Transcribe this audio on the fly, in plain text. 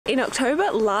In October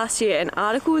last year, an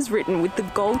article was written with the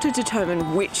goal to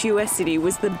determine which US city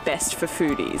was the best for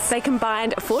foodies. They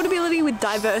combined affordability with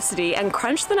diversity and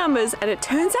crunched the numbers, and it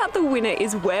turns out the winner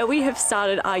is where we have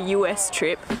started our US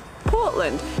trip,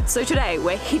 Portland. So today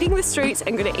we're hitting the streets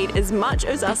and gonna eat as much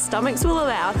as our stomachs will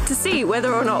allow to see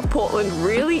whether or not Portland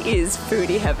really is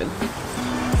foodie heaven.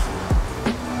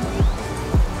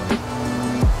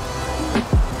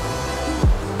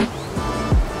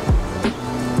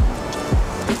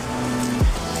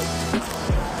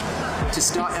 To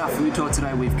start our food tour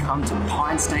today, we've come to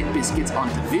Pine State Biscuits on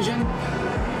Division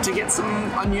to get some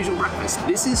unusual breakfast.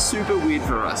 This is super weird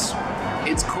for us.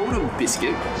 It's called a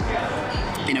biscuit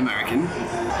in American.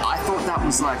 I thought that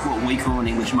was like what we call an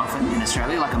English muffin in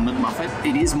Australia, like a McMuffin.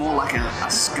 It is more like a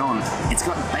scone. It's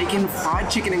got bacon, fried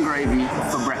chicken and gravy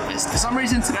for breakfast. For some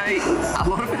reason today, a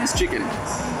lot of it is chicken.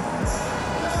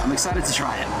 I'm excited to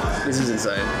try it. This is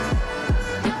insane.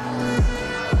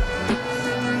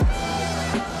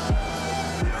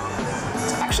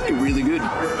 Actually really good.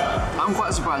 I'm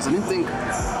quite surprised. I didn't think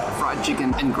fried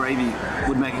chicken and gravy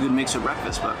would make a good mix for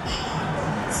breakfast, but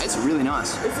it's really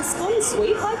nice. Is the scone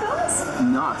sweet like ours?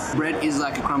 No. Bread is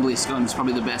like a crumbly scone. It's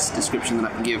probably the best description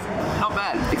that I can give. Not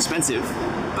bad. Expensive,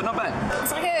 but not bad.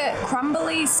 It's like a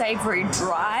crumbly, savoury,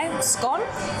 dry scone.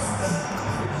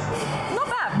 Not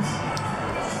bad.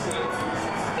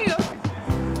 Here you go.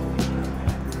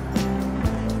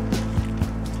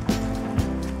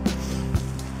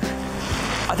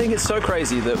 I think it's so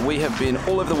crazy that we have been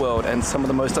all over the world and some of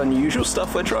the most unusual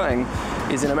stuff we're trying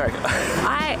is in America.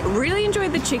 I really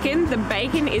enjoyed the chicken. The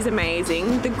bacon is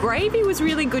amazing. The gravy was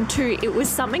really good too. It was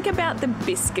something about the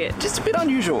biscuit. Just a bit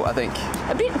unusual, I think.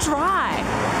 A bit dry.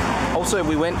 Also,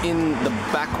 we went in the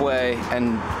back way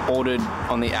and ordered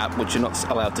on the app, which you're not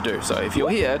allowed to do. So if you're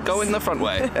here, go in the front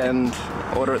way and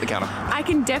order at the counter. I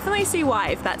can definitely see why,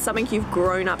 if that's something you've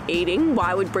grown up eating,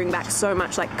 why it would bring back so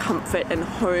much like comfort and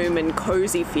home and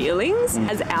cozy feelings.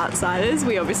 As outsiders,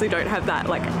 we obviously don't have that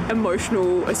like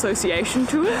emotional association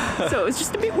to it. So it was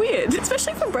just a bit weird.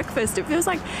 Especially for breakfast. It feels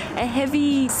like a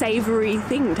heavy, savoury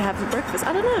thing to have for breakfast.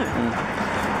 I don't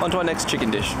know. On to our next chicken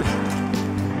dish.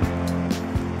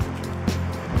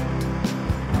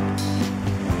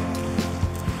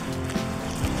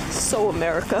 So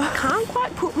America. Can't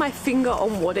quite put my finger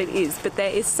on what it is, but there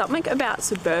is something about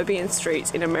suburban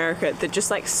streets in America that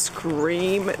just like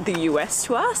scream the US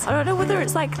to us. I don't know whether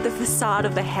it's like the facade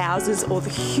of the houses or the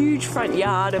huge front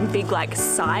yard and big like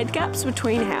side gaps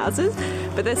between houses,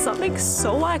 but there's something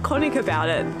so iconic about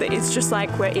it that it's just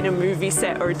like we're in a movie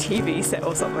set or a TV set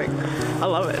or something. I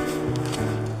love it.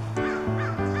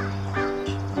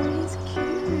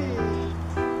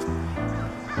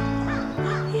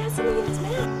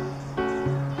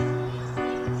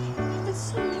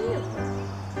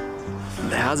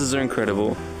 The houses are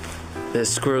incredible. There's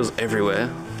squirrels everywhere.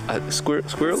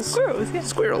 Squirrels? Squirrels, yeah.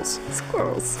 Squirrels.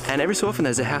 Squirrels. And every so often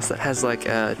there's a house that has like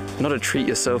not a treat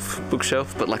yourself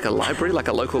bookshelf, but like a library, like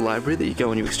a local library that you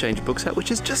go and you exchange books at,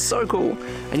 which is just so cool.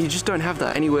 And you just don't have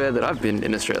that anywhere that I've been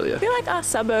in Australia. I feel like our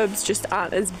suburbs just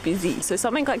aren't as busy. So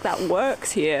something like that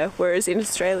works here, whereas in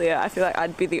Australia, I feel like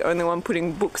I'd be the only one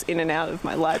putting books in and out of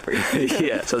my library.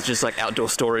 Yeah, so it's just like outdoor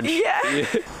storage. Yeah.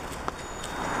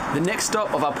 The next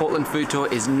stop of our Portland food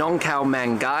tour is Nong khao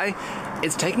Mangai.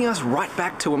 It's taking us right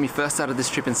back to when we first started this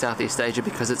trip in Southeast Asia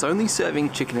because it's only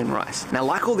serving chicken and rice. Now,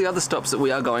 like all the other stops that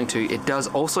we are going to, it does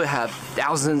also have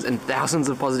thousands and thousands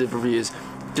of positive reviews,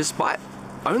 despite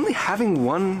only having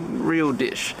one real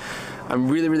dish. I'm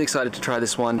really, really excited to try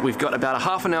this one. We've got about a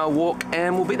half an hour walk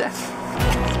and we'll be there.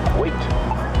 Wait.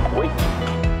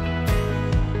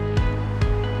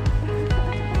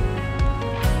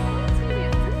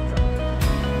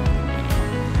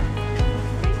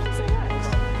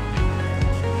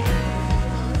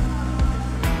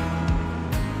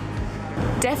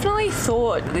 Definitely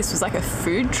thought this was like a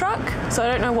food truck, so I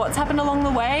don't know what's happened along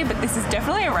the way, but this is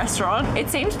definitely a restaurant. It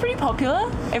seems pretty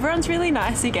popular. Everyone's really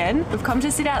nice again. We've come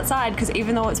to sit outside because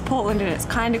even though it's Portland and it's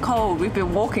kind of cold, we've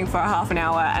been walking for a half an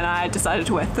hour and I decided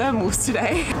to wear thermals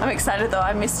today. I'm excited though.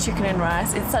 I miss chicken and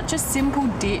rice. It's such a simple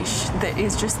dish that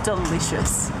is just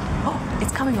delicious. Oh,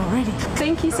 it's coming already.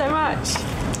 Thank you so much.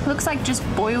 Looks like just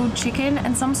boiled chicken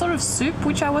and some sort of soup,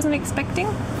 which I wasn't expecting.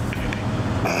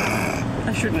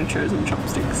 I shouldn't have chosen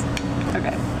chopsticks.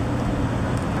 Okay.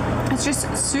 It's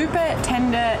just super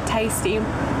tender, tasty.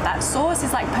 That sauce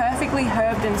is like perfectly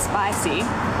herbed and spicy.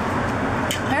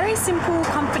 Very simple,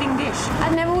 comforting dish.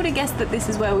 I never would have guessed that this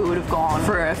is where we would have gone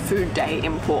for a food day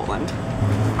in Portland.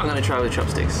 I'm gonna try with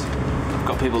chopsticks. I've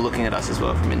got people looking at us as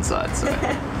well from inside, so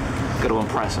got to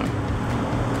impress them.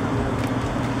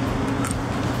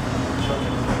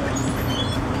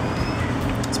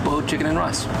 boiled chicken and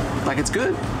rice. Like, it's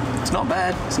good. It's not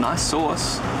bad. It's a nice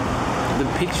sauce.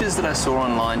 The pictures that I saw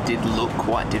online did look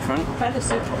quite different.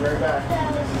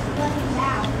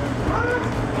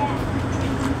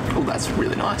 Oh, that's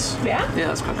really nice. Yeah? Yeah,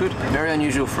 that's quite good. Very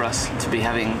unusual for us to be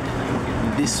having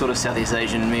this sort of Southeast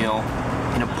Asian meal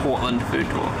in a Portland food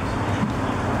tour.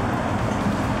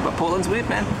 But Portland's weird,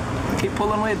 man. Keep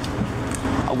Portland weird.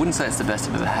 I wouldn't say it's the best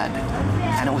I've ever had.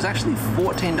 And it was actually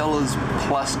 $14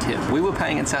 plus tip. We were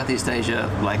paying in Southeast Asia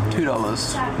like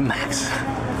 $2 max.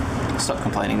 Stop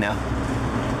complaining now.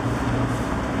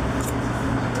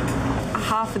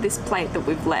 Half of this plate that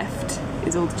we've left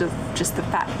is all just the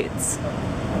fat bits.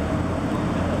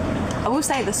 I will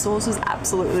say the sauce was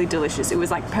absolutely delicious. It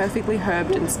was like perfectly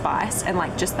herbed and spiced, and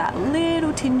like just that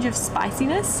little tinge of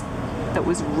spiciness that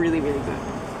was really, really good.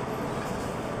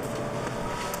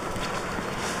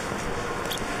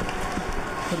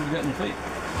 What have you got in your feet?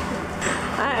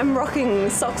 I am rocking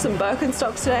socks and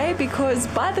Birkenstocks today because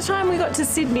by the time we got to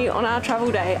Sydney on our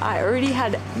travel day, I already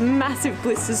had massive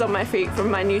blisters on my feet from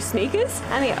my new sneakers,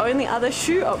 and the only other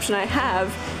shoe option I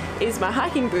have is my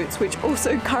hiking boots, which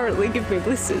also currently give me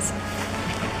blisters.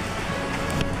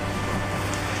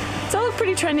 So I look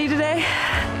pretty trendy today.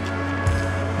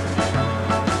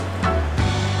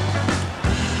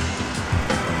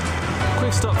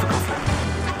 Quick stop for coffee.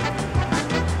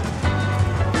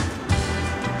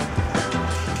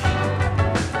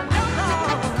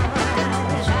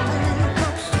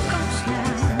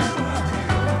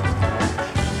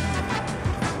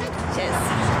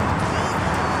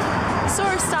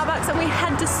 And we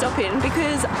had to stop in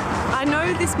because I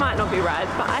know this might not be right,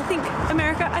 but I think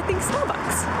America, I think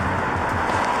Starbucks.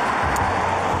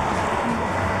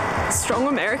 Strong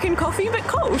American coffee, but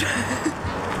cold.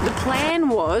 The plan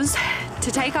was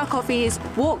to take our coffees,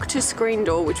 walk to Screen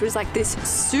Door, which was like this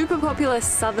super popular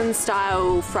Southern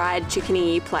style fried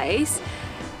chicken-y place,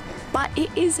 but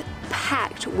it is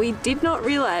packed. We did not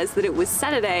realize that it was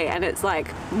Saturday and it's like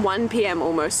 1 p.m.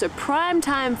 almost, so prime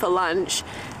time for lunch.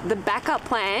 The backup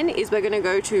plan is we're gonna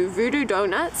go to Voodoo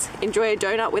Donuts, enjoy a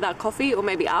donut with our coffee or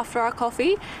maybe after our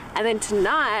coffee, and then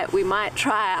tonight we might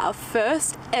try our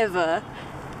first ever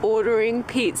ordering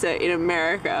pizza in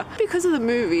America. Because of the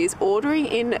movies, ordering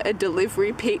in a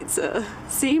delivery pizza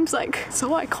seems like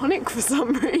so iconic for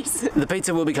some reason. The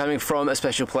pizza will be coming from a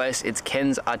special place. It's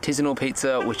Ken's Artisanal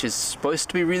Pizza, which is supposed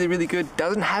to be really, really good.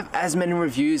 Doesn't have as many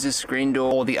reviews as Screen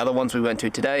Door or the other ones we went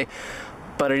to today,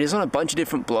 but it is on a bunch of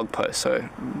different blog posts, so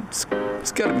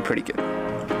it's gotta be pretty good.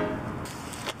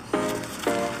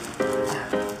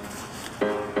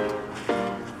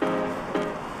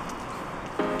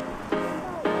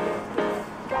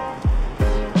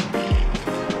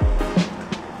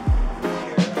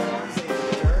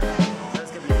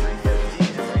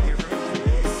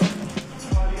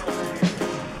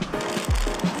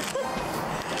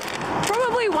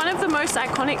 One of the most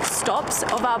iconic stops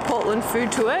of our Portland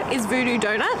food tour is Voodoo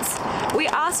Donuts. We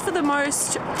asked for the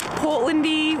most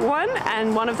Portlandy one,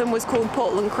 and one of them was called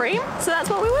Portland Cream, so that's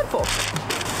what we went for.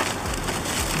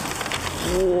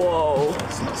 Whoa.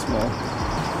 It's not small.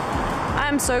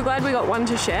 I'm so glad we got one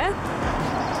to share.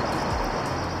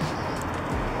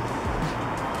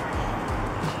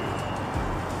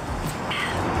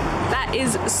 That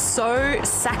is so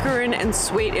saccharine and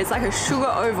sweet. It's like a sugar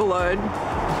overload.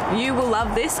 You will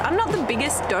love this. I'm not the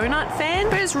biggest donut fan,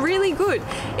 but it's really good.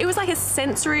 It was like a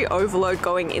sensory overload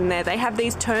going in there. They have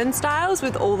these turnstiles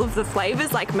with all of the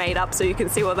flavors like made up so you can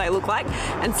see what they look like.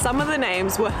 And some of the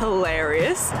names were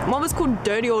hilarious. One was called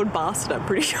Dirty Old Bastard, I'm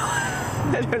pretty sure.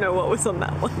 I don't know what was on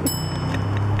that one.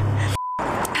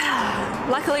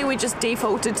 Luckily, we just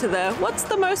defaulted to the what's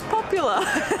the most popular?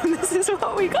 And this is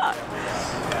what we got.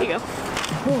 Here you go.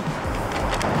 Ooh.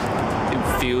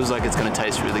 It feels like it's going to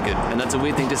taste really good, and that's a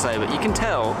weird thing to say, but you can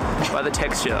tell by the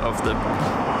texture of the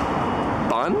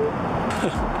bun.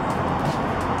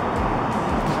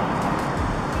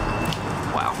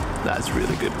 Wow, that's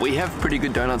really good. We have pretty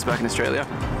good donuts back in Australia.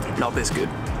 Not this good.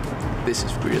 This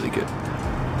is really good.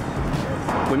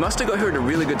 We must have got here at a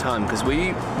really good time because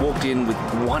we walked in with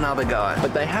one other guy,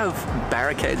 but they have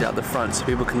barricades out the front so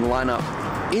people can line up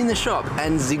in the shop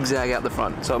and zigzag out the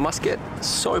front. So it must get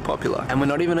so popular. And we're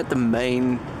not even at the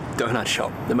main donut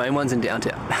shop. The main one's in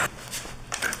downtown.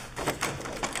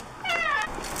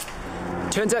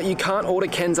 Turns out you can't order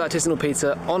Ken's Artisanal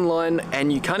Pizza online,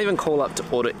 and you can't even call up to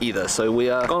order either. So we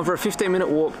are going for a 15-minute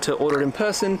walk to order it in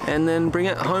person and then bring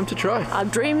it home to try. Our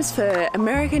dreams for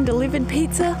American delivered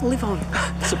pizza live on.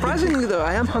 Surprisingly though,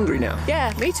 I am hungry now.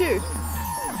 Yeah, me too.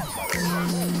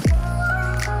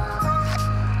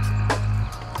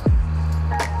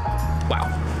 Wow.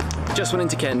 Just went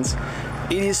into Ken's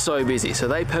It is so busy, so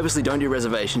they purposely don't do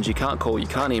reservations. You can't call, you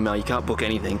can't email, you can't book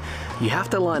anything. You have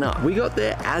to line up. We got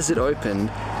there as it opened.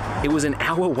 It was an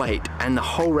hour wait and the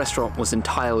whole restaurant was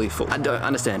entirely full. I don't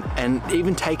understand. And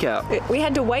even takeout. We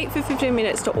had to wait for 15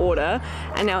 minutes to order,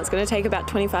 and now it's going to take about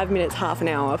 25 minutes, half an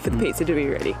hour for the pizza to be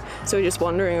ready. So we're just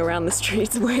wandering around the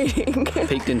streets waiting.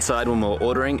 Peeked inside when we were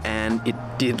ordering and it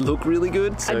did look really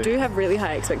good. So I do have really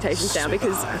high expectations now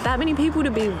because that many people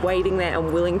to be waiting there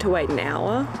and willing to wait an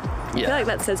hour, I feel like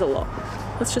that says a lot.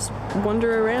 Let's just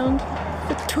wander around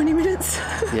for 20 minutes.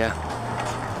 Yeah.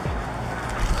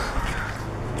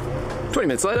 20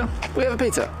 minutes later, we have a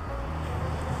pizza.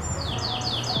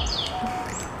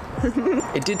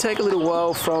 It did take a little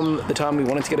while from the time we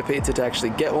wanted to get a pizza to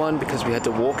actually get one because we had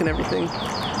to walk and everything.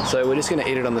 So we're just gonna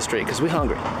eat it on the street because we're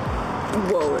hungry.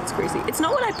 Whoa, it's greasy. It's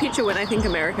not what I picture when I think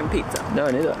American pizza. No,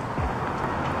 neither.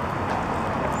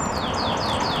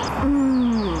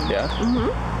 Yeah?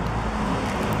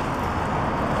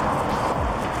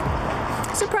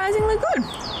 Surprisingly good.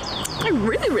 Like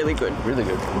really, really good. Really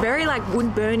good. Very like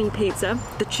wood-burny pizza.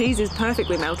 The cheese is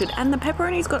perfectly melted and the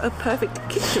pepperoni's got a perfect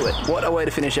kick to it. What a way to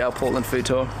finish our Portland food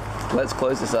tour. Let's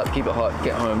close this up, keep it hot,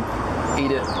 get home,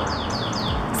 eat it.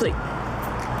 Sleep.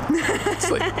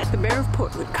 Sleep. The mayor of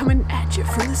Portland coming at you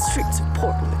from the streets of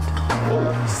Portland.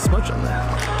 Oh, smudge on there.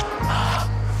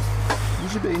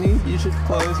 Use your beanie, use your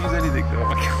clothes, use anything. Oh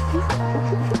my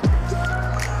god.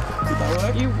 Did that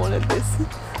work? You wanted this.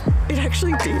 It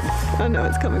actually did. Oh no,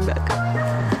 it's coming back.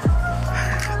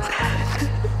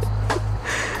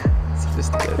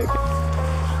 Sophisticated. Okay.